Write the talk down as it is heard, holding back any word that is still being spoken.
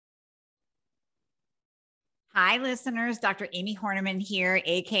Hi, listeners. Dr. Amy Horniman here,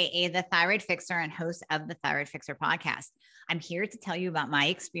 AKA the Thyroid Fixer and host of the Thyroid Fixer podcast. I'm here to tell you about my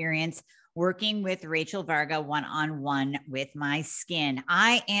experience working with Rachel Varga one-on-one with my skin.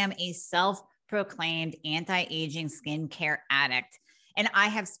 I am a self-proclaimed anti-aging skincare addict, and I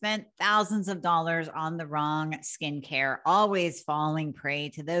have spent thousands of dollars on the wrong skincare, always falling prey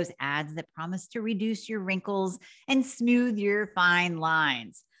to those ads that promise to reduce your wrinkles and smooth your fine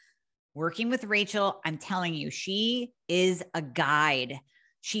lines. Working with Rachel, I'm telling you, she is a guide.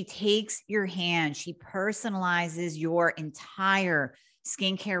 She takes your hand. She personalizes your entire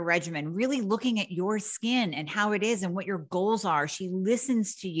skincare regimen, really looking at your skin and how it is and what your goals are. She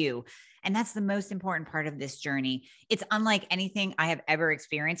listens to you. And that's the most important part of this journey. It's unlike anything I have ever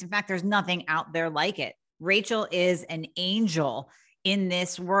experienced. In fact, there's nothing out there like it. Rachel is an angel in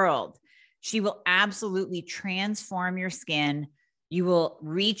this world. She will absolutely transform your skin. You will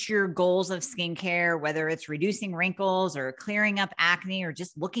reach your goals of skincare, whether it's reducing wrinkles or clearing up acne or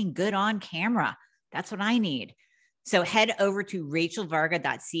just looking good on camera. That's what I need. So head over to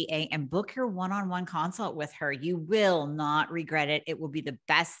rachelvarga.ca and book your one-on-one consult with her. You will not regret it. It will be the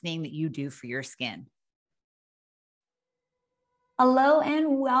best thing that you do for your skin. Hello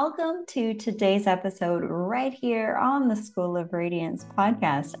and welcome to today's episode right here on the School of Radiance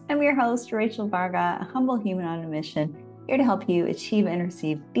podcast. I'm your host, Rachel Varga, a humble human on a mission, here to help you achieve and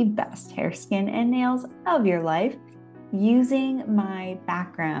receive the best hair, skin, and nails of your life using my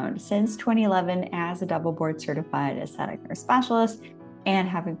background since 2011 as a double board certified aesthetic nurse specialist and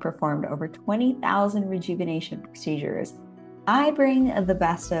having performed over 20,000 rejuvenation procedures. I bring the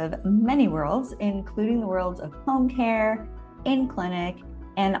best of many worlds, including the worlds of home care, in clinic,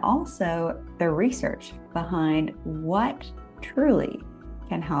 and also the research behind what truly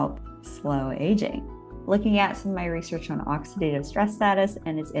can help slow aging. Looking at some of my research on oxidative stress status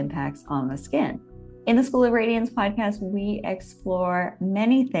and its impacts on the skin. In the School of Radiance podcast, we explore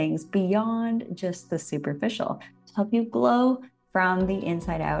many things beyond just the superficial to help you glow from the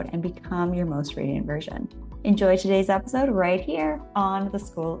inside out and become your most radiant version. Enjoy today's episode right here on the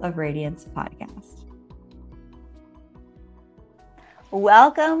School of Radiance podcast.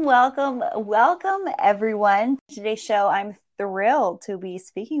 Welcome, everyone. Today's show, I'm thrilled to be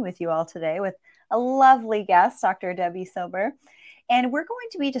speaking with you all today with a lovely guest, Dr. Debi Silber. And we're going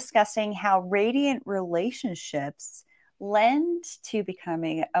to be discussing how radiant relationships lend to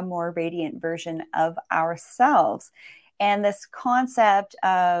becoming a more radiant version of ourselves. And this concept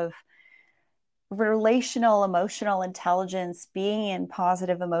of relational emotional intelligence, being in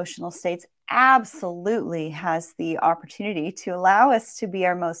positive emotional states, absolutely has the opportunity to allow us to be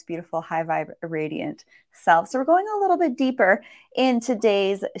our most beautiful, high vibe, radiant self. So we're going a little bit deeper in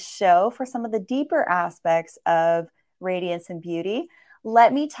today's show for some of the deeper aspects of radiance and beauty.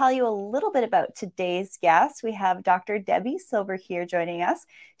 Let me tell you a little bit about today's guest. We have Dr. Debi Silber here joining us.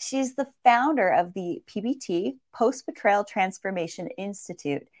 She's the founder of the PBT, Post-Betrayal Transformation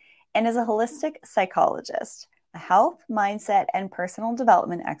Institute, and is a holistic psychologist, a health, mindset, and personal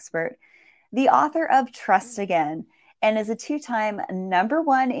development expert, the author of Trust Again, and is a two-time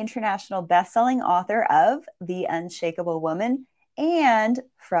 #1 international best-selling author of The Unshakable Woman and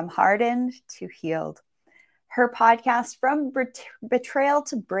From Hardened to Healed. Her podcast, From Betrayal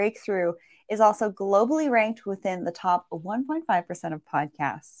to Breakthrough, is also globally ranked within the top 1.5% of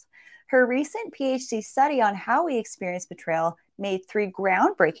podcasts. Her recent PhD study on how we experience betrayal made 3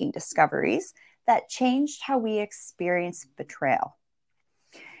 groundbreaking discoveries that changed how we experience betrayal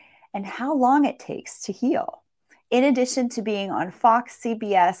and how long it takes to heal. In addition to being on Fox,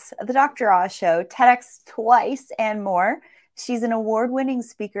 CBS, The Dr. Oz Show, TEDx twice, and more, she's an award-winning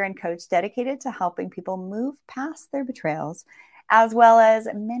speaker and coach dedicated to helping people move past their betrayals, as well as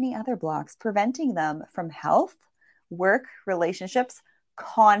many other blocks, preventing them from health, work, relationships,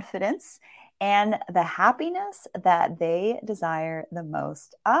 confidence, and the happiness that they desire the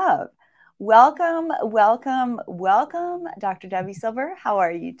most of. Welcome, Dr. Debi Silber. How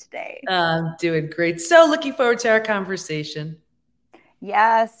are you today? Doing great. So looking forward to our conversation.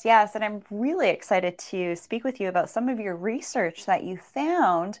 Yes. And I'm really excited to speak with you about some of your research that you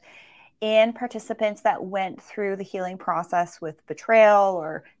found in participants that went through the healing process with betrayal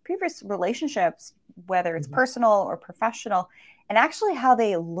or previous relationships, whether it's personal or professional, and actually how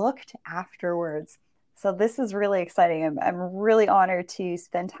they looked afterwards. So this is really exciting. I'm really honored to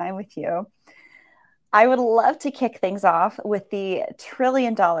spend time with you. I would love to kick things off with the $1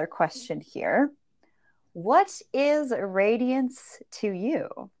 trillion question here. What is radiance to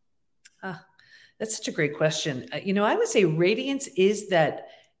you? That's such a great question. I would say radiance is that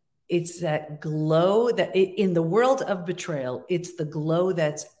it's that glow that in the world of betrayal, it's the glow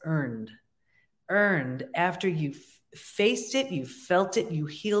that's earned earned after you faced it, you felt it, you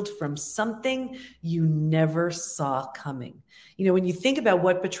healed from something you never saw coming. When you think about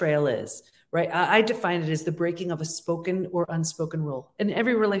what betrayal is, right? I define it as the breaking of a spoken or unspoken rule. And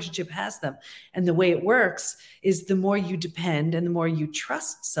every relationship has them. And the way it works is the more you depend and the more you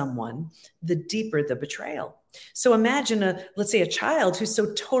trust someone, the deeper the betrayal. So imagine let's say a child who's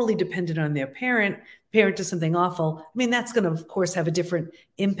so totally dependent on their parent does something awful. That's going to, of course, have a different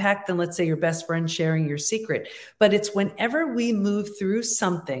impact than, let's say, your best friend sharing your secret. But it's whenever we move through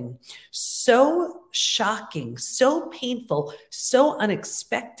something so shocking, so painful, so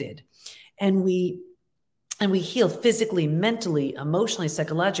unexpected, and we heal physically, mentally, emotionally,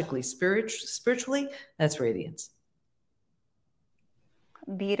 psychologically, spiritually, that's radiance.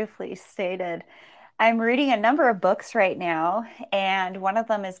 Beautifully stated. I'm reading a number of books right now, and one of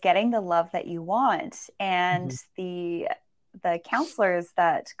them is Getting the Love That You Want. And the counselors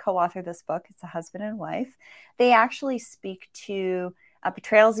that co-author this book, it's a husband and wife, they actually speak to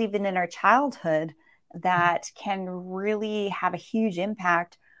betrayals even in our childhood that can really have a huge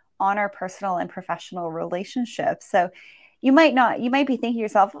impact on our personal and professional relationships. So you might be thinking to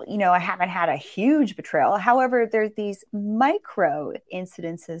yourself, I haven't had a huge betrayal. However, there's these micro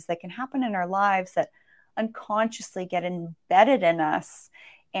incidences that can happen in our lives that unconsciously get embedded in us,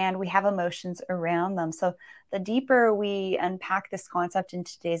 and we have emotions around them. So the deeper we unpack this concept in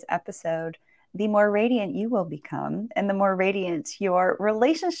today's episode, the more radiant you will become, and the more radiant your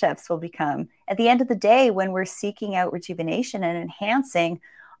relationships will become. At the end of the day, when we're seeking out rejuvenation and enhancing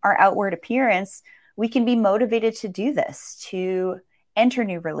our outward appearance, we can be motivated to do this, to enter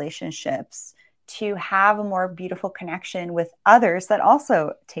new relationships, to have a more beautiful connection with others that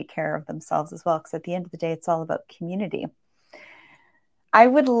also take care of themselves as well. Because at the end of the day, it's all about community. I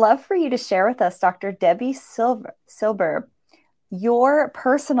would love for you to share with us, Dr. Debi Silber, your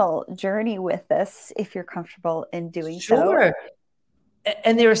personal journey with this, if you're comfortable in doing so. Sure.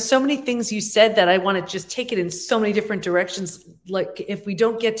 And there are so many things you said that I want to just take it in so many different directions. Like, if we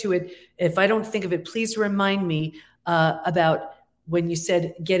don't get to it, if I don't think of it, please remind me about when you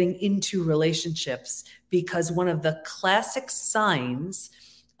said getting into relationships, because one of the classic signs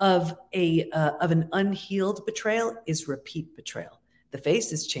of an unhealed betrayal is repeat betrayal. The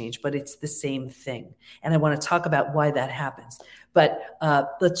face has changed, but it's the same thing. And I want to talk about why that happens. But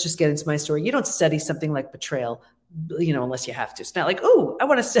let's just get into my story. You don't study something like betrayal, unless you have to. It's not like, oh, I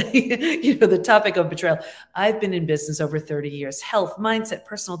want to study, the topic of betrayal. I've been in business over 30 years, health, mindset,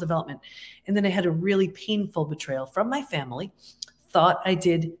 personal development. And then I had a really painful betrayal from my family. Thought I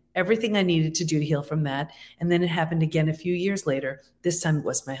did everything I needed to do to heal from that. And then it happened again a few years later. This time it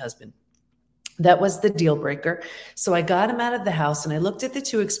was my husband. That was the deal breaker. So I got him out of the house, and I looked at the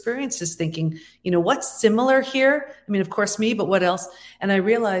two experiences thinking, what's similar here? Of course, me, but what else? And I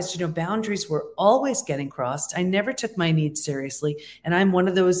realized, boundaries were always getting crossed. I never took my needs seriously. And I'm one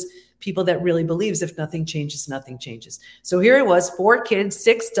of those people that really believes if nothing changes, nothing changes. So here I was, 4 kids,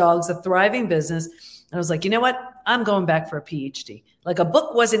 6 dogs, a thriving business. And I was like, you know what? I'm going back for a PhD. Like, a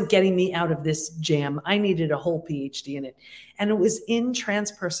book wasn't getting me out of this jam. I needed a whole PhD in it. And it was in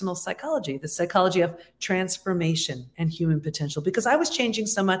transpersonal psychology, the psychology of transformation and human potential, because I was changing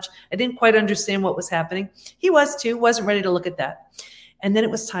so much. I didn't quite understand what was happening. He was too, wasn't ready to look at that. And then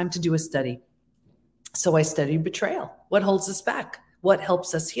it was time to do a study. So I studied betrayal. What holds us back? What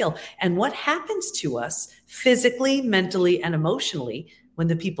helps us heal? And what happens to us physically, mentally, and emotionally when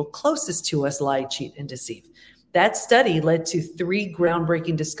the people closest to us lie, cheat, and deceive? That study led to 3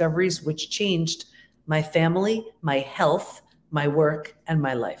 groundbreaking discoveries, which changed my family, my health, my work, and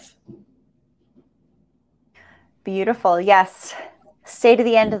my life. Beautiful. Yes. Stay to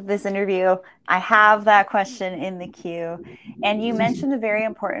the end of this interview. I have that question in the queue. And you mentioned a very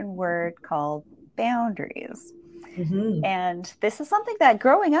important word called boundaries. Mm-hmm. And this is something that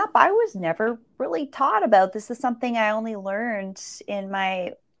growing up, I was never really taught about. This is something I only learned in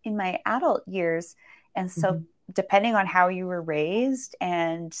my adult years. And so depending on how you were raised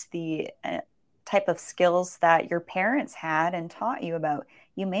and the type of skills that your parents had and taught you about,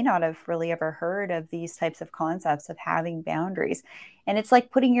 you may not have really ever heard of these types of concepts of having boundaries. And it's like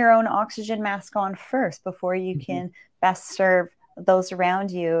putting your own oxygen mask on first before you can best serve those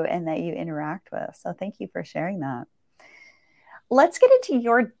around you and that you interact with. So thank you for sharing that. Let's get into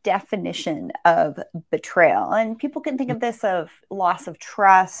your definition of betrayal. And people can think of this of loss of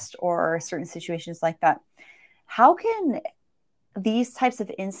trust or certain situations like that. How can these types of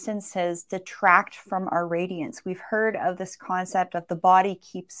instances detract from our radiance? We've heard of this concept of the body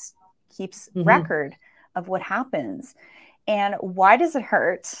keeps record of what happens. And why does it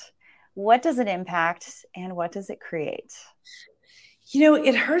hurt? What does it impact? And what does it create?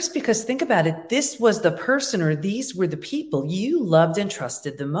 It hurts because think about it. This was the person, or these were the people you loved and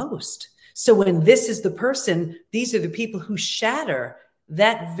trusted the most. So when this is the person, these are the people who shatter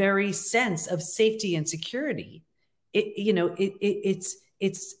that very sense of safety and security. It's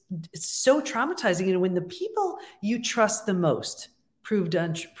so traumatizing. When the people you trust the most prove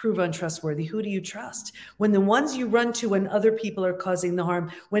untrustworthy, who do you trust? When the ones you run to when other people are causing the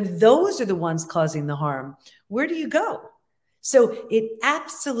harm, when those are the ones causing the harm, where do you go? So it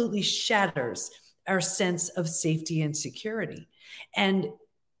absolutely shatters our sense of safety and security. And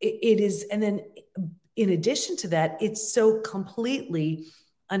it is, and then in addition to that, it's so completely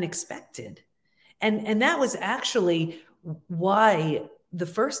unexpected. And that was actually why the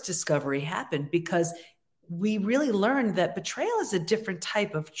first discovery happened, because we really learned that betrayal is a different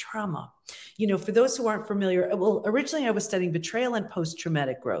type of trauma. For those who aren't familiar, well, originally I was studying betrayal and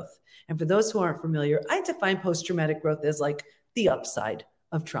post-traumatic growth. And for those who aren't familiar, I define post-traumatic growth as like the upside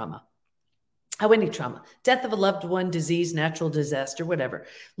of trauma. How any trauma, death of a loved one, disease, natural disaster, whatever,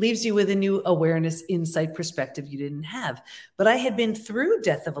 leaves you with a new awareness, insight, perspective you didn't have. But I had been through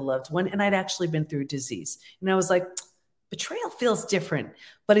death of a loved one, and I'd actually been through disease. And I was like, betrayal feels different,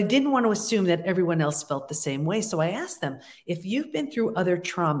 but I didn't want to assume that everyone else felt the same way. So I asked them, if you've been through other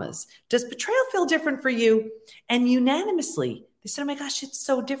traumas, does betrayal feel different for you? And unanimously, they said, oh my gosh, it's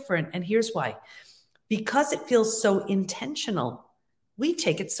so different. And here's why. Because it feels so intentional, we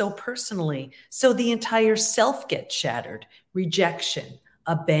take it so personally. So the entire self gets shattered. Rejection,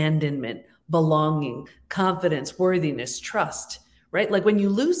 abandonment, belonging, confidence, worthiness, trust, right? Like when you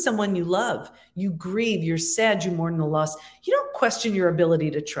lose someone you love, you grieve, you're sad, you mourn the loss. You don't question your ability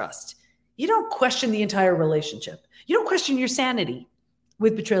to trust. You don't question the entire relationship. You don't question your sanity.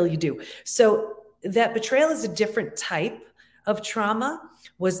 With betrayal, you do. So that betrayal is a different type of trauma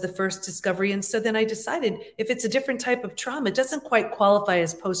was the first discovery. And so then I decided if it's a different type of trauma, it doesn't quite qualify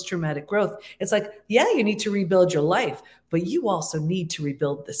as post-traumatic growth. It's like, yeah, you need to rebuild your life, but you also need to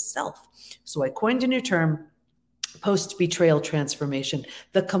rebuild the self. So I coined a new term, post-betrayal transformation,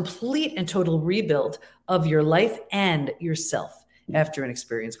 the complete and total rebuild of your life and yourself after an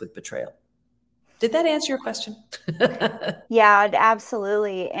experience with betrayal. Did that answer your question? Yeah,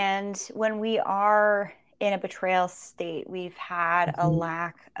 absolutely. And when we are in a betrayal state, we've had a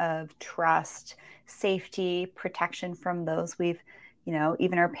lack of trust, safety, protection from those we've,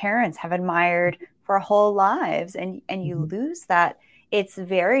 even our parents have admired for our whole lives. And you lose that. It's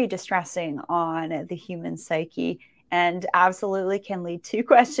very distressing on the human psyche and absolutely can lead to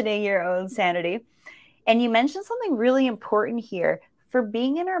questioning your own sanity. And you mentioned something really important here. For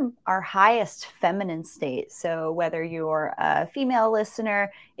being in our highest feminine state, so whether you're a female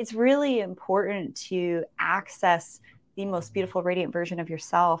listener, it's really important to access the most beautiful, radiant version of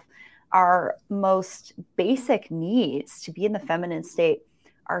yourself. Our most basic needs to be in the feminine state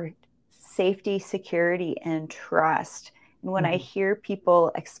are safety, security, and trust. And when I hear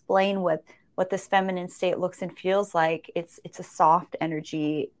people explain what this feminine state looks and feels like, it's a soft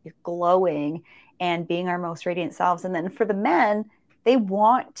energy, glowing, and being our most radiant selves. And then for the men, they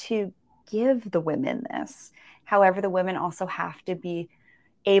want to give the women this. However, the women also have to be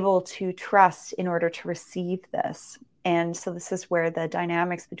able to trust in order to receive this. And so this is where the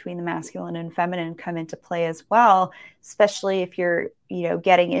dynamics between the masculine and feminine come into play as well, especially if you're,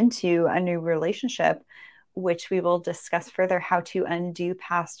 getting into a new relationship, which we will discuss further, how to undo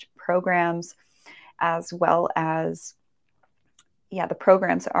past programs, as well as, the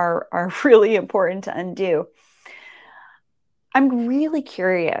programs are really important to undo. I'm really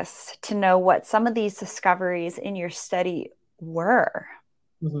curious to know what some of these discoveries in your study were.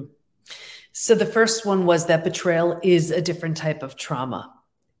 So the first one was that betrayal is a different type of trauma.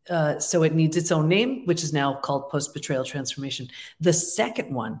 So it needs its own name, which is now called post-betrayal transformation. The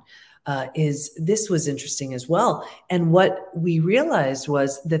second one this was interesting as well. And what we realized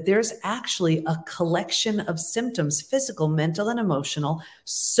was that there's actually a collection of symptoms, physical, mental, and emotional,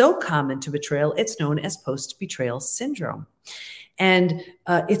 so common to betrayal, it's known as post-betrayal syndrome. And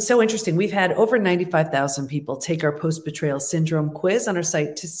it's so interesting. We've had over 95,000 people take our post-betrayal syndrome quiz on our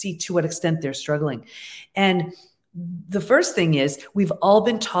site to see to what extent they're struggling. And the first thing is we've all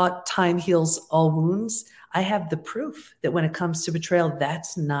been taught time heals all wounds. I have the proof that when it comes to betrayal,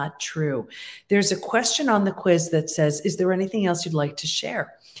 that's not true. There's a question on the quiz that says, is there anything else you'd like to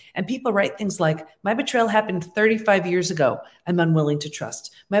share? And people write things like, my betrayal happened 35 years ago. I'm unwilling to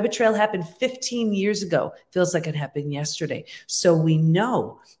trust. My betrayal happened 15 years ago. Feels like it happened yesterday. So we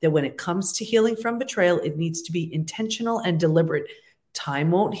know that when it comes to healing from betrayal, it needs to be intentional and deliberate.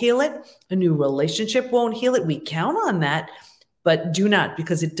 Time won't heal it. A new relationship won't heal it. We count on that, but do not,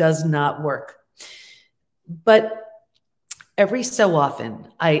 because it does not work. But Every so often,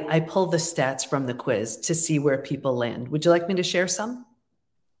 I pull the stats from the quiz to see where people land. Would you like me to share some?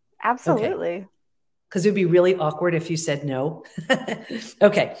 Absolutely. Okay. Because it would be really awkward if you said no.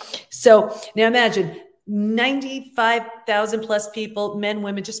 Okay. So now imagine 95,000 plus people, men,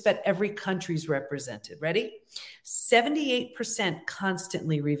 women, just about every country's represented. Ready? 78%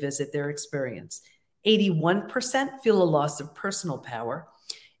 constantly revisit their experience. 81% feel a loss of personal power.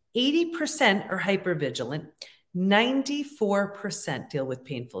 80% are hypervigilant. 94% deal with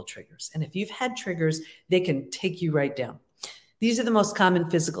painful triggers. And if you've had triggers, they can take you right down. These are the most common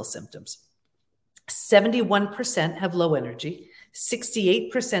physical symptoms. 71% have low energy.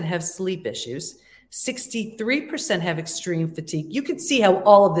 68% have sleep issues. 63% have extreme fatigue. You can see how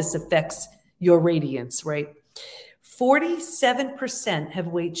all of this affects your radiance, right? 47% have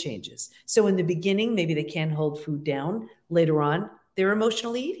weight changes. So in the beginning, maybe they can't hold food down. Later on, they're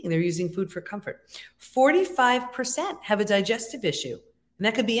emotionally eating. They're using food for comfort. 45% have a digestive issue, and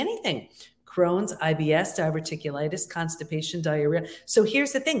that could be anything. Crohn's, IBS, diverticulitis, constipation, diarrhea. So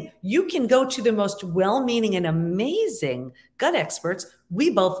here's the thing. You can go to the most well-meaning and amazing gut experts. We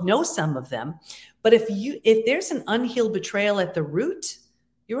both know some of them. But if there's an unhealed betrayal at the root,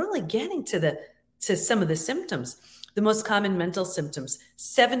 you're only getting to some of the symptoms. The most common mental symptoms,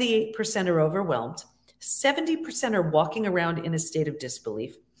 78% are overwhelmed. 70% are walking around in a state of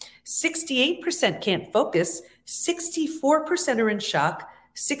disbelief. 68% can't focus. 64% are in shock.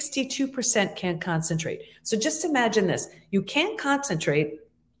 62% can't concentrate. So just imagine this. You can't concentrate.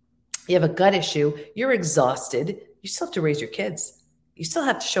 You have a gut issue. You're exhausted. You still have to raise your kids. You still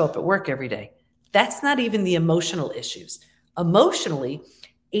have to show up at work every day. That's not even the emotional issues. Emotionally,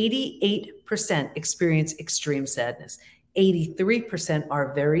 88% experience extreme sadness. 83%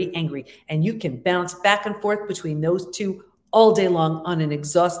 are very angry. And you can bounce back and forth between those two all day long on an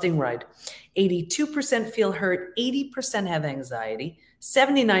exhausting ride. 82% feel hurt. 80% have anxiety.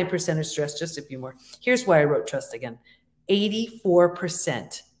 79% are stressed, just a few more. Here's why I wrote trust again.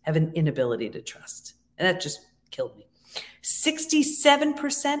 84% have an inability to trust. And that just killed me.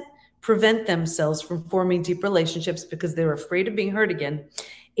 67% prevent themselves from forming deep relationships because they're afraid of being hurt again.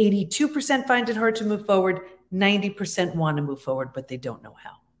 82% find it hard to move forward. 90% want to move forward, but they don't know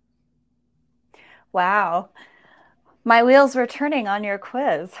how. Wow. My wheels were turning on your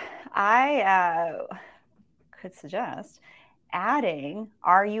quiz. I could suggest adding,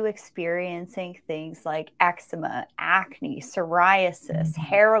 are you experiencing things like eczema, acne, psoriasis,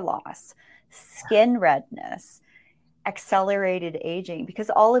 hair loss, skin redness, accelerated aging? Because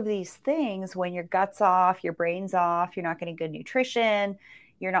all of these things, when your gut's off, your brain's off, you're not getting good nutrition,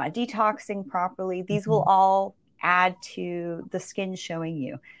 you're not detoxing properly, these will all add to the skin showing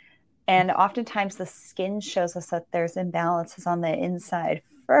you. And oftentimes the skin shows us that there's imbalances on the inside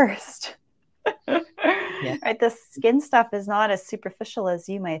first. Yeah. Right? The skin stuff is not as superficial as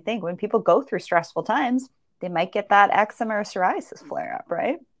you might think. When people go through stressful times, they might get that eczema or psoriasis flare up,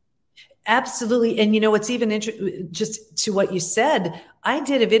 right? Absolutely. And you know, what's even just to what you said, I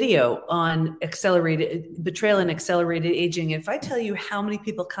did a video on accelerated betrayal and accelerated aging. And if I tell you how many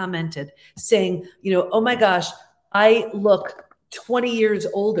people commented saying, you know, oh my gosh, I look 20 years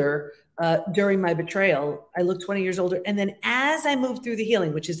older during my betrayal. I look 20 years older. And then as I move through the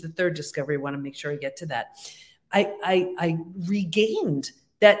healing, which is the third discovery, I want to make sure I get to that. I regained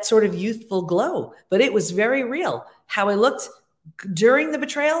that sort of youthful glow, but it was very real. How I looked during the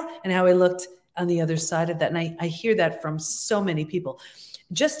betrayal and how I looked on the other side of that. And I hear that from so many people.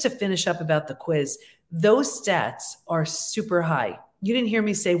 Just to finish up about the quiz, those stats are super high. You didn't hear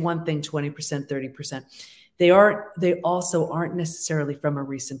me say one thing, 20%, 30%. They also aren't necessarily from a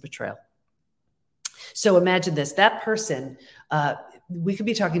recent betrayal. So imagine this, that person, we could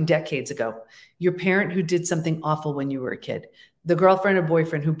be talking decades ago, your parent who did something awful when you were a kid, the girlfriend or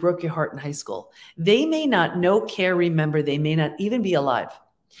boyfriend who broke your heart in high school. They may not know, care, remember, they may not even be alive.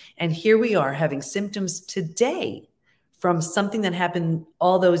 And here we are having symptoms today from something that happened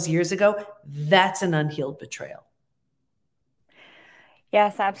all those years ago. That's an unhealed betrayal.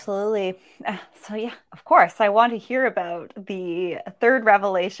 Yes, absolutely. So yeah, of course, I want to hear about the third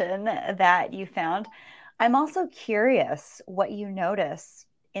revelation that you found. I'm also curious what you notice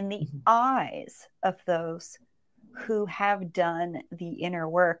in the eyes of those who have done the inner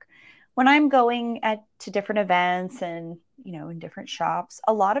work. When I'm going to different events and, you know, in different shops,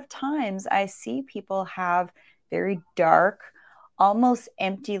 a lot of times I see people have very dark, almost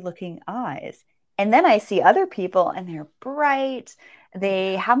empty looking eyes. And then I see other people and they're bright.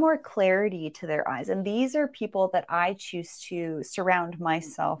 They have more clarity to their eyes. And these are people that I choose to surround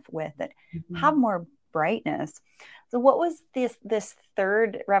myself with that have more brightness. So what was this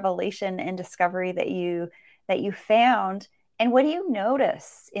third revelation and discovery that you found? And what do you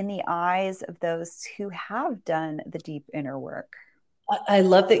notice in the eyes of those who have done the deep inner work? I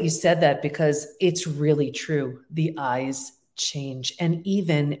love that you said that, because it's really true. The eyes change. And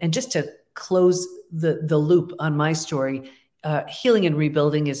just to close the loop on my story, healing and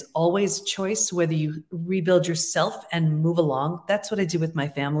rebuilding is always choice, whether you rebuild yourself and move along. That's what I did with my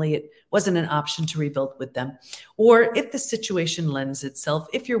family. It wasn't an option to rebuild with them. Or if the situation lends itself,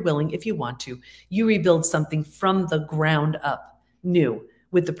 if you're willing, if you want to, you rebuild something from the ground up, new,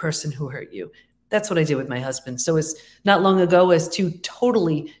 with the person who hurt you. That's what I did with my husband. So as not long ago, as two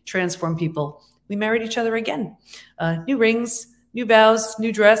totally transformed people, we married each other again. New rings, new vows,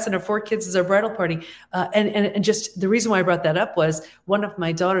 new dress, and our 4 kids as our bridal party. And just the reason why I brought that up was one of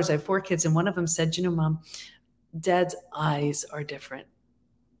my daughters, I have 4 kids, and one of them said, Mom, Dad's eyes are different.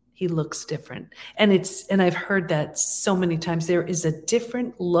 He looks different. And I've heard that so many times. There is a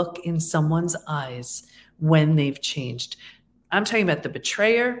different look in someone's eyes when they've changed. I'm talking about the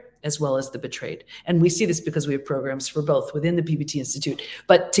betrayer as well as the betrayed. And we see this because we have programs for both within the PBT Institute.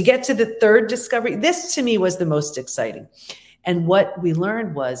 But to get to the third discovery, this to me was the most exciting. And what we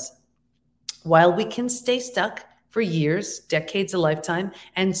learned was, while we can stay stuck for years, decades, a lifetime,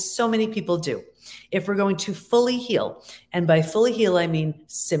 and so many people do, if we're going to fully heal, and by fully heal, I mean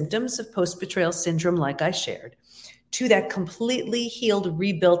symptoms of post-betrayal syndrome, like I shared, to that completely healed,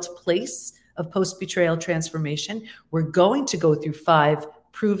 rebuilt place of post-betrayal transformation, we're going to go through 5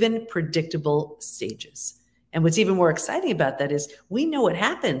 proven, predictable stages. And what's even more exciting about that is we know what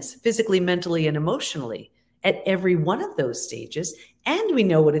happens physically, mentally, and emotionally at every one of those stages. And we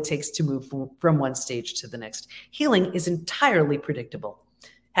know what it takes to move from one stage to the next. Healing is entirely predictable.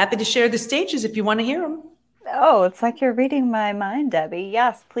 Happy to share the stages if you want to hear them. Oh, it's like you're reading my mind, Debbie.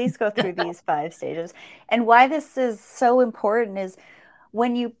 Yes, please go through these 5 stages. And why this is so important is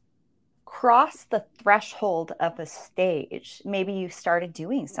when you cross the threshold of a stage, maybe you started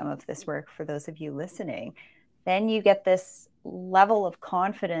doing some of this work for those of you listening, then you get this level of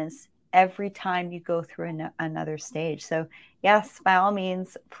confidence every time you go through another stage. So yes, by all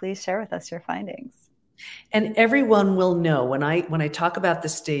means, please share with us your findings. And everyone will know when I talk about the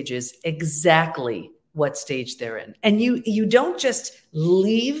stages exactly what stage they're in. And you don't just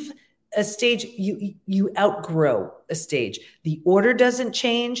leave a stage, you outgrow a stage. The order doesn't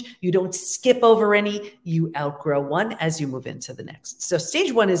change. You don't skip over any. You outgrow one as you move into the next. So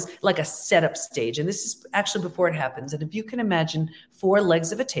stage 1 is like a setup stage. And this is actually before it happens. And if you can imagine 4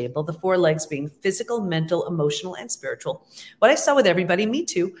 legs of a table, the 4 legs being physical, mental, emotional, and spiritual. What I saw with everybody, me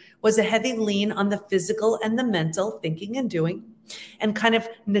too, was a heavy lean on the physical and the mental, thinking and doing, and kind of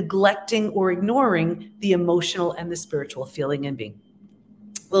neglecting or ignoring the emotional and the spiritual, feeling and being.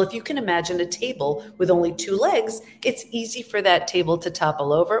 Well, if you can imagine a table with only 2 legs, it's easy for that table to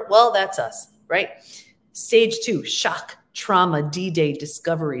topple over. Well, that's us, right? Stage 2, shock, trauma, D-Day,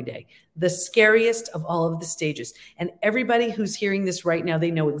 discovery day, the scariest of all of the stages. And everybody who's hearing this right now,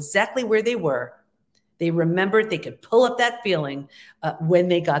 they know exactly where they were. They remembered, they could pull up that feeling when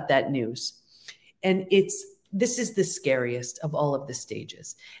they got that news. And this is the scariest of all of the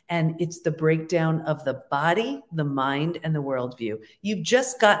stages. And it's the breakdown of the body, the mind, and the worldview. You've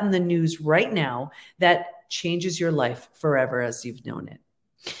just gotten the news right now that changes your life forever as you've known it.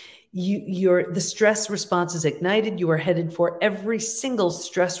 The stress response is ignited. You are headed for every single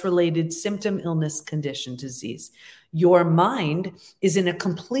stress-related symptom, illness, condition, disease. Your mind is in a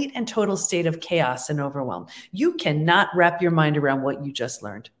complete and total state of chaos and overwhelm. You cannot wrap your mind around what you just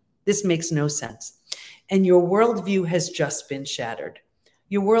learned. This makes no sense. And your worldview has just been shattered.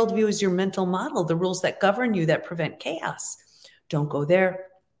 Your worldview is your mental model, the rules that govern you, that prevent chaos. Don't go there.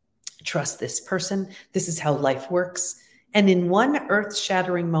 Trust this person. This is how life works. And in one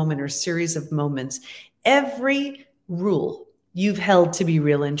earth-shattering moment or series of moments, every rule you've held to be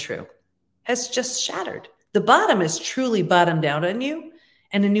real and true has just shattered. The bottom is truly bottomed out on you,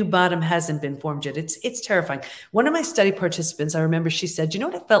 and a new bottom hasn't been formed yet. It's terrifying. One of my study participants, I remember she said, you know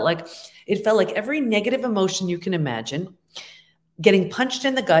what it felt like? It felt like every negative emotion you can imagine, getting punched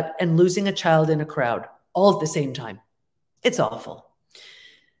in the gut and losing a child in a crowd all at the same time. It's awful.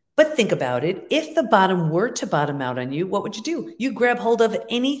 But think about it. If the bottom were to bottom out on you, what would you do? You grab hold of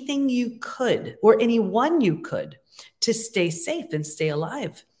anything you could or anyone you could to stay safe and stay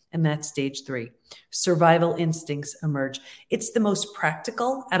alive. And that's stage 3. Survival instincts emerge. It's the most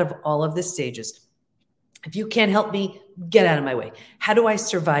practical out of all of the stages. If you can't help me, get out of my way. How do I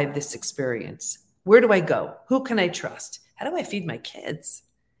survive this experience? Where do I go? Who can I trust? How do I feed my kids?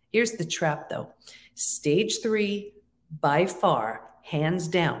 Here's the trap though. Stage 3, by far, hands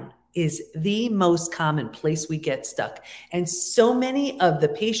down, is the most common place we get stuck. And so many of the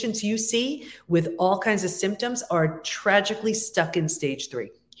patients you see with all kinds of symptoms are tragically stuck in stage 3.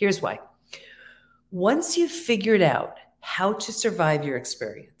 Here's why. Once you've figured out how to survive your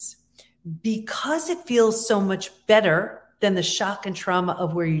experience, because it feels so much better than the shock and trauma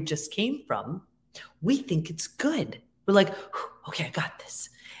of where you just came from, we think it's good. We're like, okay, I got this.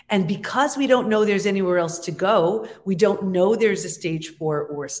 And because we don't know there's anywhere else to go, we don't know there's a stage 4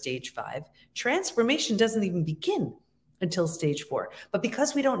 or a stage 5, transformation doesn't even begin until stage 4. But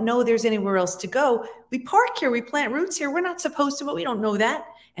because we don't know there's anywhere else to go, we park here, we plant roots here. We're not supposed to, but we don't know that.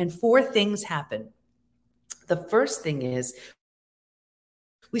 And 4 things happen. The first thing is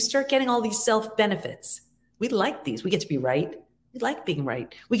we start getting all these self-benefits. We like these. We get to be right. We like being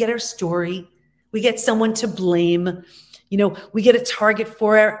right. We get our story. We get someone to blame. We get a target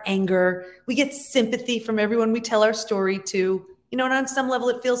for our anger. We get sympathy from everyone we tell our story to. And on some level,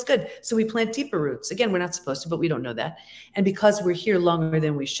 it feels good. So we plant deeper roots. Again, we're not supposed to, but we don't know that. And because we're here longer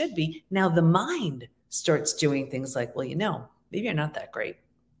than we should be, now the mind starts doing things like, well, maybe you're not that great.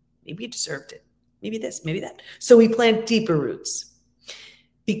 Maybe you deserved it. Maybe this, maybe that. So we plant deeper roots.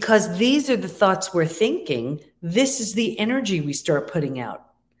 Because these are the thoughts we're thinking, this is the energy we start putting out.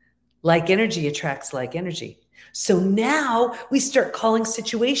 Like energy attracts like energy. So now we start calling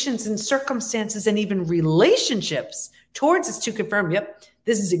situations and circumstances and even relationships towards us to confirm, yep,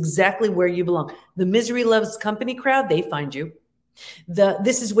 this is exactly where you belong. The misery loves company crowd, they find you.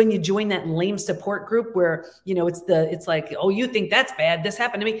 This is when you join that lame support group where, it's like, oh, you think that's bad. This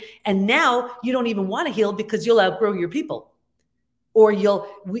happened to me. And now you don't even want to heal because you'll outgrow your people. Or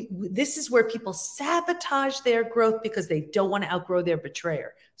this is where people sabotage their growth because they don't want to outgrow their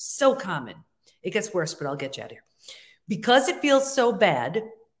betrayer. So common. It gets worse, but I'll get you out of here. Because it feels so bad,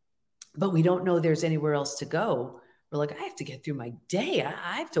 but we don't know there's anywhere else to go. We're like, I have to get through my day.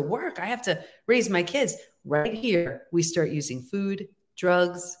 I have to work. I have to raise my kids. Right here, we start using food,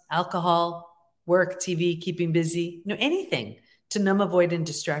 drugs, alcohol, work, TV, keeping busy, anything to numb, avoid, and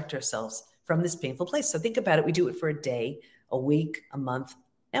distract ourselves from this painful place. So think about it. We do it for a day, a week, a month.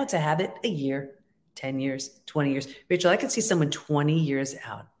 Now it's a habit, a year, 10 years, 20 years. Rachel, I could see someone 20 years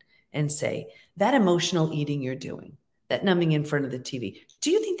out and say, that emotional eating you're doing, that numbing in front of the TV,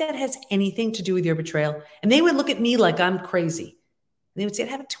 do you think that has anything to do with your betrayal? And they would look at me like I'm crazy. And they would say, it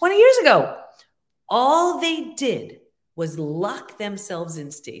happened 20 years ago. All they did was lock themselves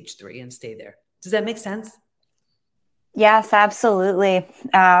in stage 3 and stay there. Does that make sense? Yes, absolutely.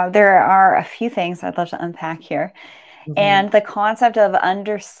 There are a few things I'd love to unpack here. Mm-hmm. And the concept of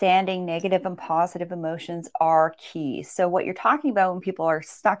understanding negative and positive emotions are key. So what you're talking about when people are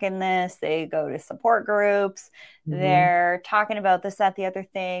stuck in this, they go to support groups, they're talking about this, that, the other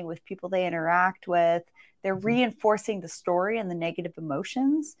thing with people they interact with. They're reinforcing the story and the negative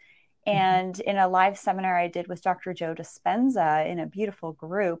emotions. And in a live seminar I did with Dr. Joe Dispenza in a beautiful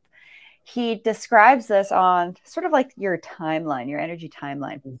group, he describes this on sort of like your timeline, your energy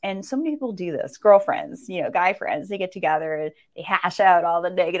timeline. And so many people do this. Girlfriends, guy friends, they get together and they hash out all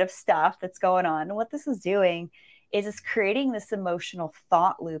the negative stuff that's going on. And what this is doing is it's creating this emotional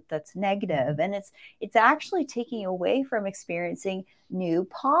thought loop that's negative. And it's actually taking away from experiencing new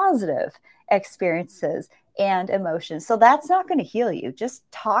positive experiences and emotions. So that's not going to heal you. Just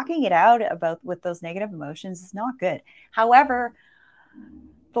talking it out with those negative emotions is not good. However,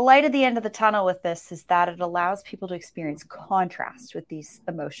 the light at the end of the tunnel with this is that it allows people to experience contrast with these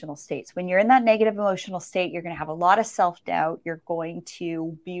emotional states. When you're in that negative emotional state, you're going to have a lot of self-doubt. You're going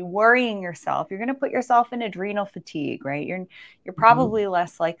to be worrying yourself. You're going to put yourself in adrenal fatigue, right? You're probably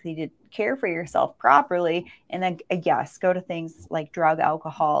less likely to care for yourself properly. And then, yes, go to things like drug,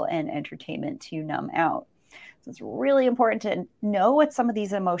 alcohol, and entertainment to numb out. So it's really important to know what some of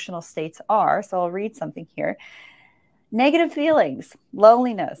these emotional states are. So I'll read something here. Negative feelings,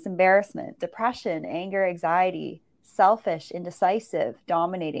 loneliness, embarrassment, depression, anger, anxiety, selfish, indecisive,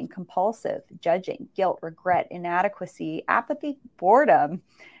 dominating, compulsive, judging, guilt, regret, inadequacy, apathy, boredom,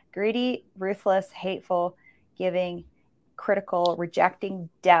 greedy, ruthless, hateful, giving, critical, rejecting,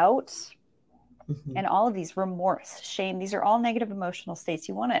 doubt, and all of these, remorse, shame. These are all negative emotional states.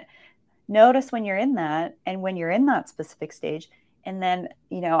 You want to notice when you're in that and when you're in that specific stage. And then,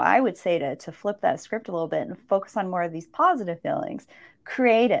 I would say to flip that script a little bit and focus on more of these positive feelings: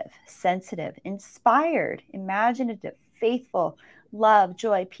 creative, sensitive, inspired, imaginative, faithful, love,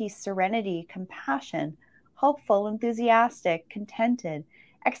 joy, peace, serenity, compassion, hopeful, enthusiastic, contented,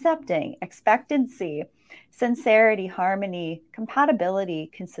 accepting, expectancy, sincerity, harmony,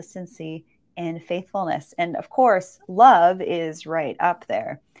 compatibility, consistency, and faithfulness. And of course, love is right up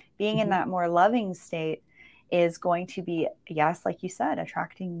there. Being in that more loving state is going to be, yes, like you said,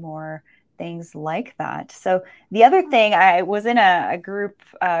 attracting more things like that. So the other thing, I was in a group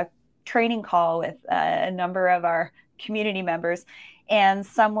training call with a number of our community members, and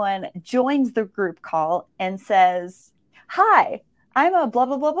someone joins the group call and says, "Hi, I'm a blah,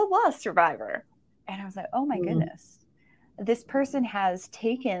 blah, blah, blah, blah survivor." And I was like, oh my goodness. This person has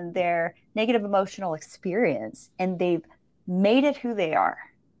taken their negative emotional experience and they've made it who they are.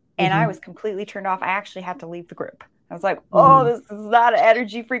 And I was completely turned off. I actually had to leave the group. I was like, oh, this is not an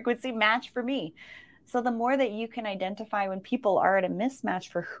energy frequency match for me. So the more that you can identify when people are at a mismatch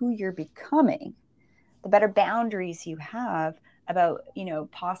for who you're becoming, the better boundaries you have about,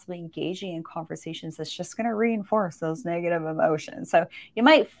 possibly engaging in conversations that's just going to reinforce those negative emotions. So you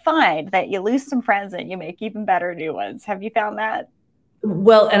might find that you lose some friends and you make even better new ones. Have you found that?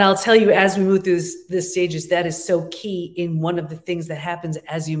 Well, and I'll tell you, as we move through this stages, that is so key in one of the things that happens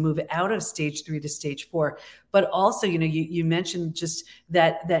as you move out of stage 3 to stage 4. But also, you mentioned just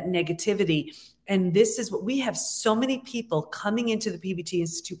that negativity. And this is what we have so many people coming into the PBT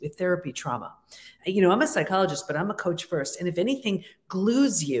Institute with therapy trauma. I'm a psychologist, but I'm a coach first. And if anything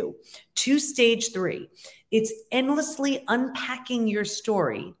glues you to stage 3, it's endlessly unpacking your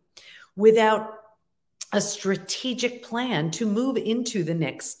story without a strategic plan to move into the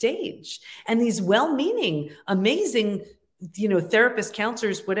next stage. And these well-meaning, amazing, therapists,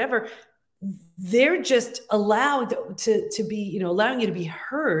 counselors, whatever, they're just allowed to be, allowing you to be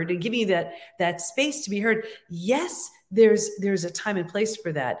heard and giving you that space to be heard. Yes, there's a time and place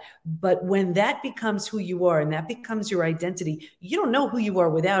for that. But when that becomes who you are and that becomes your identity, you don't know who you are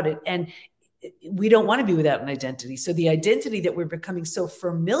without it. And we don't want to be without an identity. So the identity that we're becoming so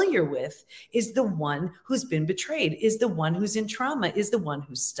familiar with is the one who's been betrayed, is the one who's in trauma, is the one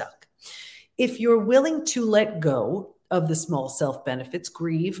who's stuck. If you're willing to let go of the small self benefits,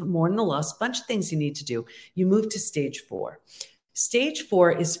 grieve, mourn the loss, bunch of things you need to do, you move to stage 4. Stage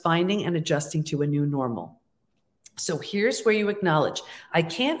 4 is finding and adjusting to a new normal. So here's where you acknowledge, I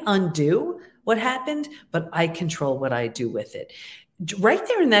can't undo what happened, but I control what I do with it. Right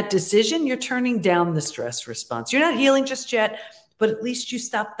there in that decision, you're turning down the stress response. You're not healing just yet, but at least you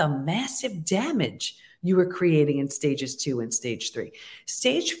stopped the massive damage you were creating in stages 2 and stage 3.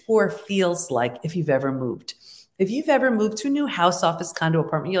 Stage 4 feels like if you've ever moved. If you've ever moved to a new house, office, condo,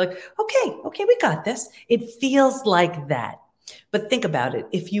 apartment, you're like, okay, we got this. It feels like that. But think about it.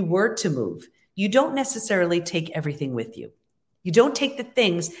 If you were to move, you don't necessarily take everything with you. You don't take the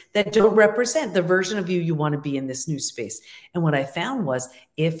things that don't represent the version of you want to be in this new space. And what I found was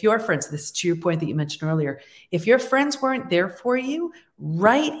if your friends, this is to your point that you mentioned earlier, if your friends weren't there for you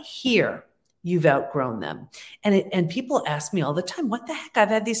right here, you've outgrown them. And people ask me all the time, what the heck? I've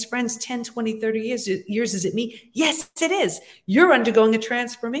had these friends 10, 20, 30 years. Is it me? Yes, it is. You're undergoing a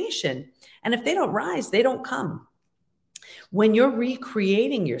transformation. And if they don't rise, they don't come. When you're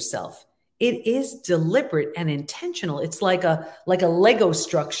recreating yourself, it is deliberate and intentional. It's like a Lego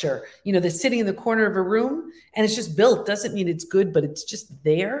structure, that's sitting in the corner of a room and it's just built. Doesn't mean it's good, but it's just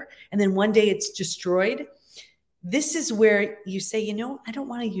there. And then one day it's destroyed. This is where you say, I don't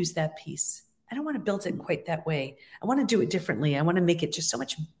want to use that piece. I don't want to build it quite that way. I want to do it differently. I want to make it just so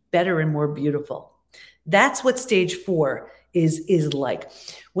much better and more beautiful. That's what stage 4 is like.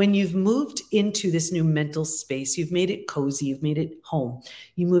 When you've moved into this new mental space, you've made it cozy, you've made it home,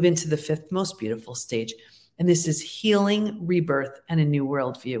 you move into the 5th most beautiful stage. And this is healing, rebirth, and a new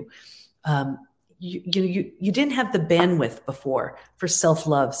worldview. You didn't have the bandwidth before for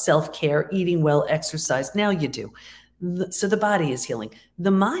self-love, self-care, eating well, exercise. Now you do. So the body is healing.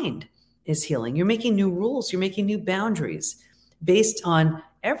 The mind is healing. You're making new rules. You're making new boundaries based on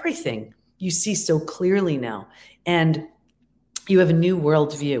everything you see so clearly now. And you have a new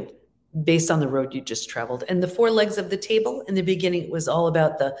worldview based on the road you just traveled. And the 4 legs of the table, in the beginning, it was all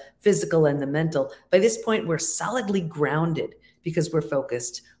about the physical and the mental. By this point, we're solidly grounded because we're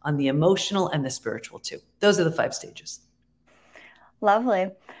focused on the emotional and the spiritual too. Those are the 5 stages. Lovely.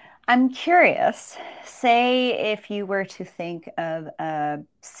 I'm curious, say if you were to think of a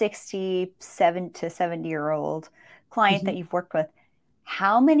 67 to 70-year-old client that you've worked with,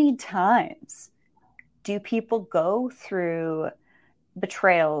 how many times do people go through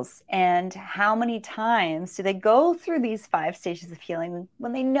betrayals, and how many times do they go through these 5 stages of healing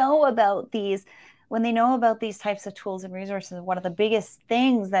when they know about these types of tools and resources? One of the biggest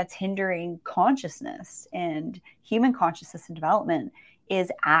things that's hindering consciousness and human consciousness and development is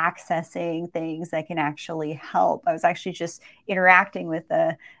accessing things that can actually help. I was actually just interacting with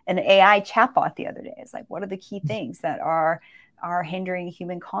an AI chatbot the other day. It's like, what are the key things that are hindering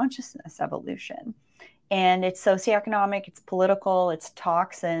human consciousness evolution? And it's socioeconomic, it's political, it's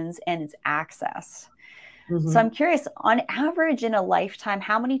toxins, and it's access. So I'm curious, on average in a lifetime,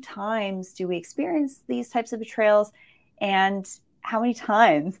 how many times do we experience these types of betrayals? And how many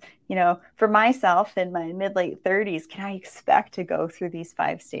times, for myself in my mid-late 30s, can I expect to go through these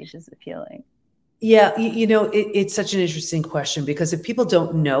 5 stages of healing? Yeah, it's such an interesting question, because if people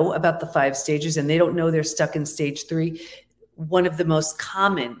don't know about the 5 stages and they don't know they're stuck in stage 3, one of the most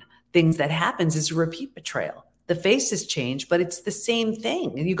common things that happens is a repeat betrayal. The faces change, but it's the same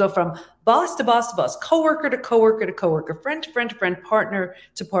thing. And you go from boss to boss to boss, coworker to coworker to coworker, friend to friend to friend, partner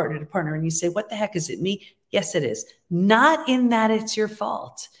to partner to partner. And you say, what the heck, is it me? Yes, it is. Not in that it's your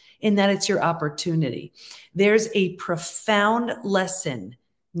fault, in that it's your opportunity. There's a profound lesson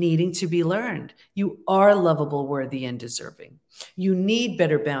needing to be learned. You are lovable, worthy, and deserving. You need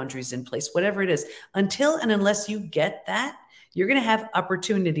better boundaries in place, whatever it is. Until and unless you get that, you're going to have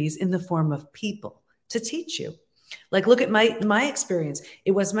opportunities in the form of people to teach you. Like, look at my experience.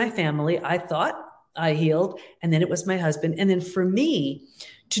 It was my family. I thought I healed, and then it was my husband. And then for me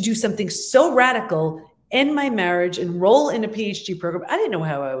to do something so radical, end my marriage, enroll in a PhD program, I didn't know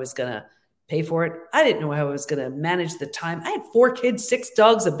how I was going to pay for it. I didn't know how I was going to manage the time. I had 4 kids, 6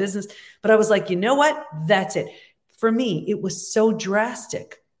 dogs, a business, but I was like, you know what? That's it. For me, it was so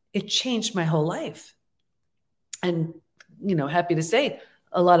drastic. It changed my whole life. And, happy to say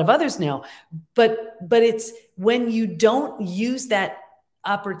a lot of others now, but it's when you don't use that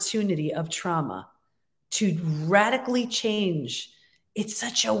opportunity of trauma to radically change, it's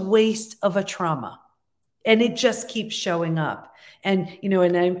such a waste of a trauma. And it just keeps showing up. And,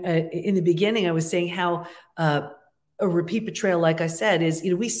 and I'm in the beginning, I was saying how a repeat betrayal, like I said, is,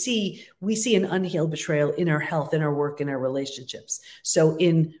 we see an unhealed betrayal in our health, in our work, in our relationships. So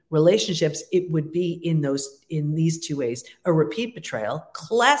in relationships, it would be in these 2 ways: a repeat betrayal,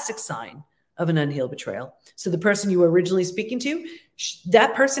 classic sign of an unhealed betrayal. So the person you were originally speaking to,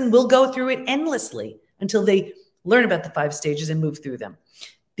 that person will go through it endlessly until they learn about the 5 stages and move through them.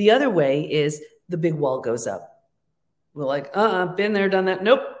 The other way is the big wall goes up. We're like, been there, done that.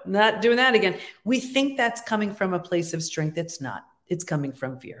 Nope, not doing that again. We think that's coming from a place of strength. It's not. It's coming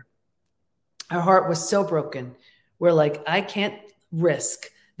from fear. Our heart was so broken. We're like, I can't risk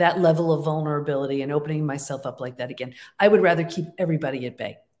that level of vulnerability and opening myself up like that again. I would rather keep everybody at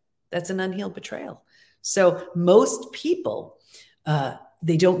bay. That's an unhealed betrayal. So most people,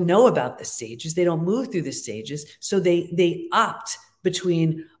 they don't know about the stages. They don't move through the stages. So they opt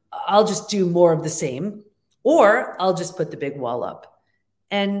between, I'll just do more of the same, or I'll just put the big wall up.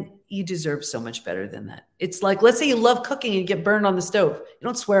 And you deserve so much better than that. It's like, let's say you love cooking and you get burned on the stove. You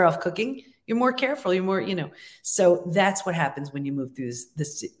don't swear off cooking. You're more careful. You're more, So that's what happens when you move through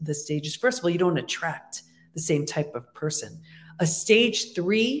the stages. First of all, you don't attract the same type of person. A stage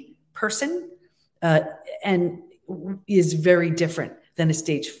 3 person and is very different than a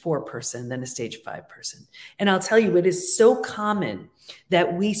stage 4 person, than a stage 5 person. And I'll tell you, it is so common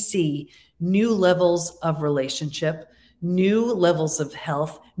that we see new levels of relationship, new levels of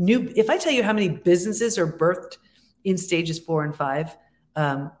health, if I tell you how many businesses are birthed in stages 4 and 5,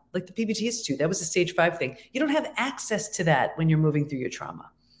 like the PBT Institute, that was a stage 5 thing. You don't have access to that when you're moving through your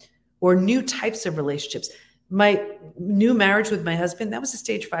trauma. Or new types of relationships. My new marriage with my husband, that was a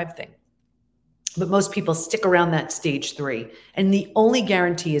stage 5 thing. But most people stick around that stage 3. And the only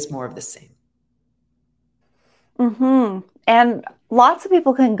guarantee is more of the same. And lots of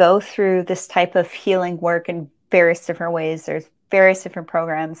people can go through this type of healing work in various different ways. There's various different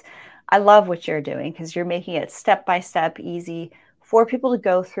programs. I love what you're doing because you're making it step by step easy for people to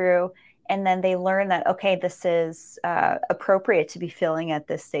go through. And then they learn that, okay, this is appropriate to be feeling at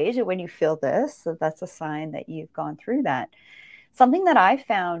this stage. And when you feel this, so that's a sign that you've gone through that. Something that I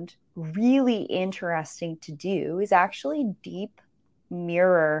found really interesting to do is actually deep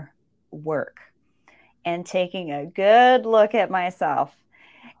mirror work and taking a good look at myself.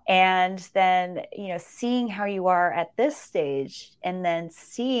 And then, seeing how you are at this stage and then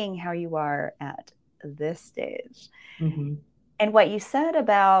seeing how you are at this stage. And what you said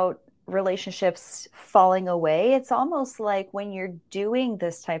about relationships falling away, it's almost like when you're doing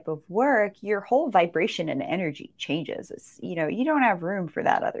this type of work, your whole vibration and energy changes. It's, you don't have room for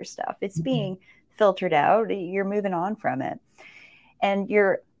that other stuff. It's being filtered out. You're moving on from it. And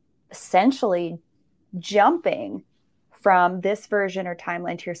you're essentially jumping from this version or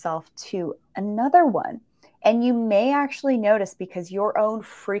timeline to yourself to another one. And you may actually notice because your own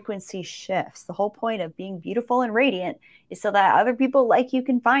frequency shifts. The whole point of being beautiful and radiant is so that other people like you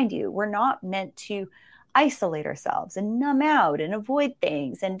can find you. We're not meant to isolate ourselves and numb out and avoid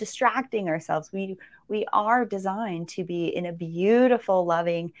things and distracting ourselves. We are designed to be in a beautiful,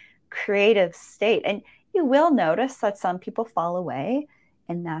 loving, creative state. And you will notice that some people fall away,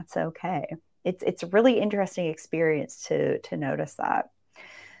 and that's okay. It's a really interesting experience to notice that.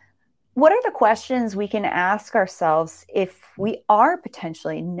 What are the questions we can ask ourselves if we are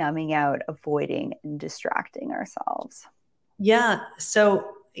potentially numbing out, avoiding, and distracting ourselves? Yeah.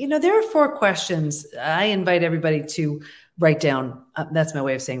 So, there are 4 questions I invite everybody to write down. That's my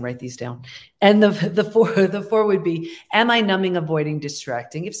way of saying write these down. And the four would be, am I numbing, avoiding,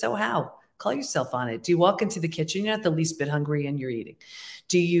 distracting? If so, how? Call yourself on it. Do you walk into the kitchen, you're not the least bit hungry and you're eating?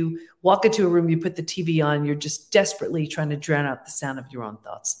 Do you walk into a room, you put the TV on, you're just desperately trying to drown out the sound of your own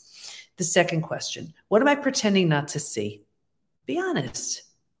thoughts? The second question, what am I pretending not to see? Be honest.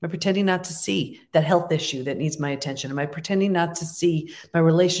 Am I pretending not to see that health issue that needs my attention? Am I pretending not to see my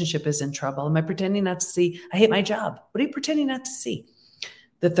relationship is in trouble? Am I pretending not to see I hate my job? What are you pretending not to see?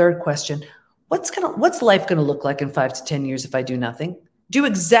 The third question, what's life going to look like in 5 to 10 years if I do nothing? Do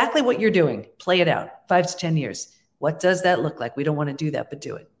exactly what you're doing. Play it out. 5 to 10 years. What does that look like? We don't want to do that, but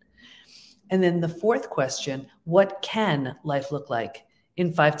do it. And then the fourth question, what can life look like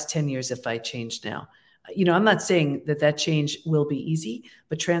in 5 to 10 years if I change now? I'm not saying that change will be easy,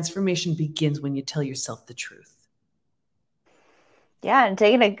 but transformation begins when you tell yourself the truth. Yeah, and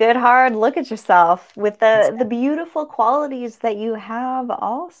taking a good hard look at yourself with the beautiful qualities that you have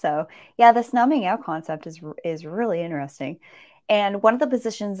also. Yeah, this numbing out concept is really interesting. And one of the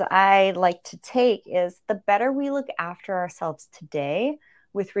positions I like to take is the better we look after ourselves today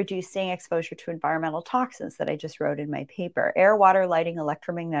with reducing exposure to environmental toxins that I just wrote in my paper, air, water, lighting,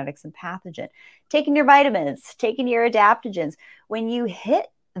 electromagnetics, and pathogen, taking your vitamins, taking your adaptogens. When you hit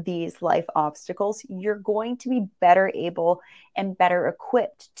these life obstacles, you're going to be better able and better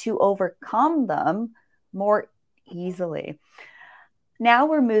equipped to overcome them more easily. Now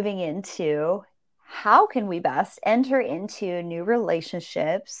we're moving into how can we best enter into new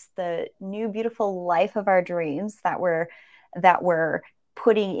relationships, the new beautiful life of our dreams that we're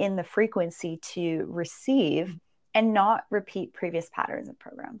putting in the frequency to receive and not repeat previous patterns and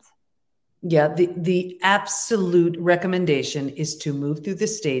programs. Yeah, the absolute recommendation is to move through the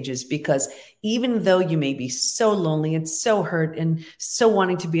stages, because even though you may be so lonely and so hurt and so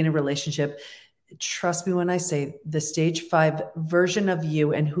wanting to be in a relationship, trust me when I say the stage 5 version of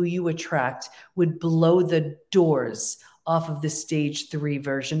you and who you attract would blow the doors off of the stage 3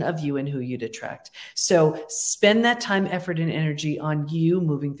 version of you and who you'd attract. So spend that time, effort, and energy on you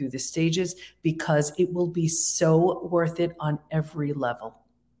moving through the stages, because it will be so worth it on every level.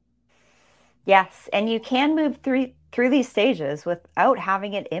 Yes, and you can move through these stages without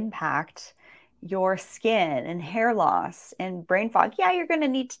having it impact your skin and hair loss and brain fog. Yeah, you're going to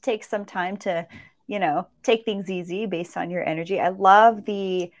need to take some time to, take things easy based on your energy. I love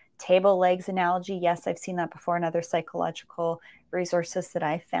the table legs analogy. Yes, I've seen that before in other psychological resources that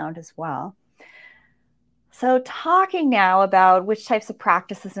I found as well. So talking now about which types of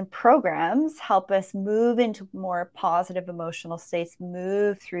practices and programs help us move into more positive emotional states,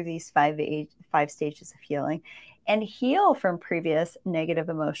 move through these five stages of healing, and heal from previous negative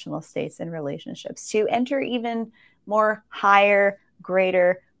emotional states and relationships to enter even more higher,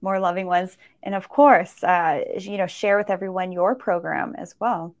 greater, more loving ones. And of course, share with everyone your program as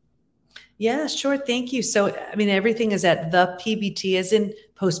well. Yeah, sure. Thank you. So, everything is at the PBT, as in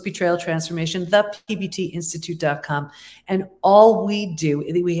post-betrayal transformation, thepbtinstitute.com. And all we do,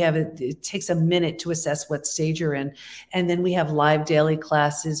 it takes a minute to assess what stage you're in. And then we have live daily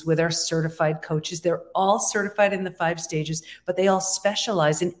classes with our certified coaches. They're all certified in the 5 stages, but they all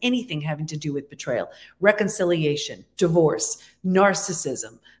specialize in anything having to do with betrayal, reconciliation, divorce,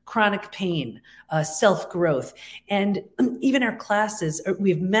 narcissism, chronic pain, self-growth. And even our classes, we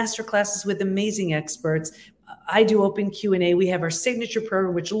have master classes with amazing experts. I do open Q&A. We have our signature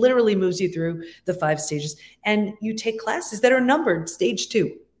program, which literally moves you through the 5 stages. And you take classes that are numbered stage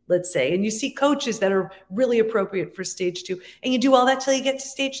 2, let's say, and you see coaches that are really appropriate for stage 2. And you do all that till you get to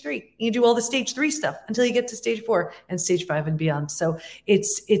stage 3. And you do all the stage 3 stuff until you get to stage 4 and stage 5 and beyond. So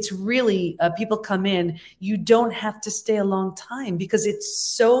it's really, people come in, you don't have to stay a long time because it's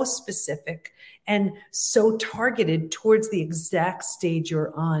so specific and so targeted towards the exact stage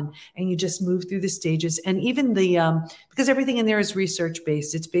you're on. And you just move through the stages. And even because everything in there is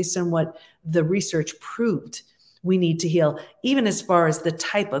research-based, it's based on what the research proved we need to heal, even as far as the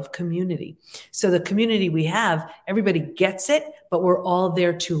type of community. So the community we have, everybody gets it, but we're all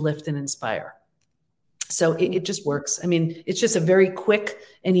there to lift and inspire. So it just works. It's just a very quick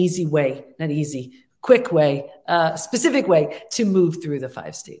and easy way, not easy, quick way, specific way to move through the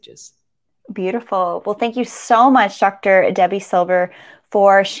 5 stages. Beautiful. Well, thank you so much, Dr. Debi Silber,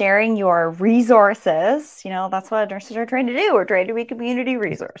 for sharing your resources. You know, that's what nurses are trained to do. We're trained to be community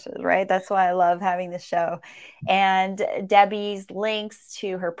resources, right? That's why I love having this show. And Debi's links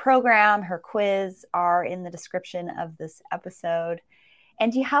to her program, her quiz are in the description of this episode.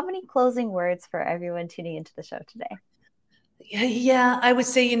 And do you have any closing words for everyone tuning into the show today? Yeah, I would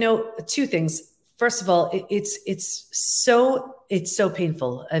say, two things. First of all, it's so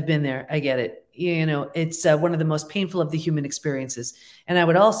painful. I've been there. I get it. It's one of the most painful of the human experiences. And I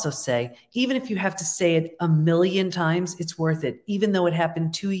would also say, even if you have to say it 1,000,000 times, it's worth it. Even though it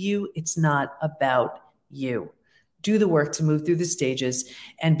happened to you, it's not about you. Do the work to move through the stages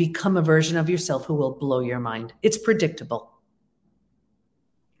and become a version of yourself who will blow your mind. It's predictable.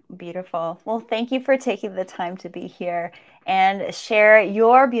 Beautiful. Well, thank you for taking the time to be here and share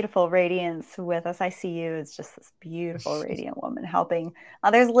your beautiful radiance with us. I see you as just this beautiful, radiant woman helping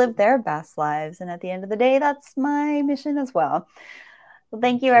others live their best lives. And at the end of the day, that's my mission as well. Well,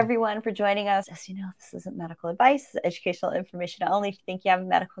 thank you everyone for joining us. As you know, this isn't medical advice, it's educational information only. If you think you have a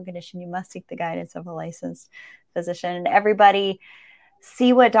medical condition, you must seek the guidance of a licensed physician. And everybody,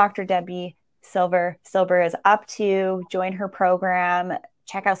 see what Dr. Debi Silber is up to. Join her program.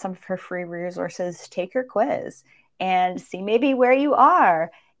 Check out some of her free resources, take her quiz, and see maybe where you are.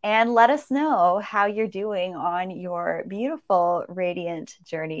 And let us know how you're doing on your beautiful, radiant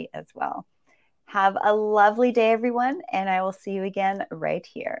journey as well. Have a lovely day, everyone, and I will see you again right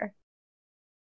here.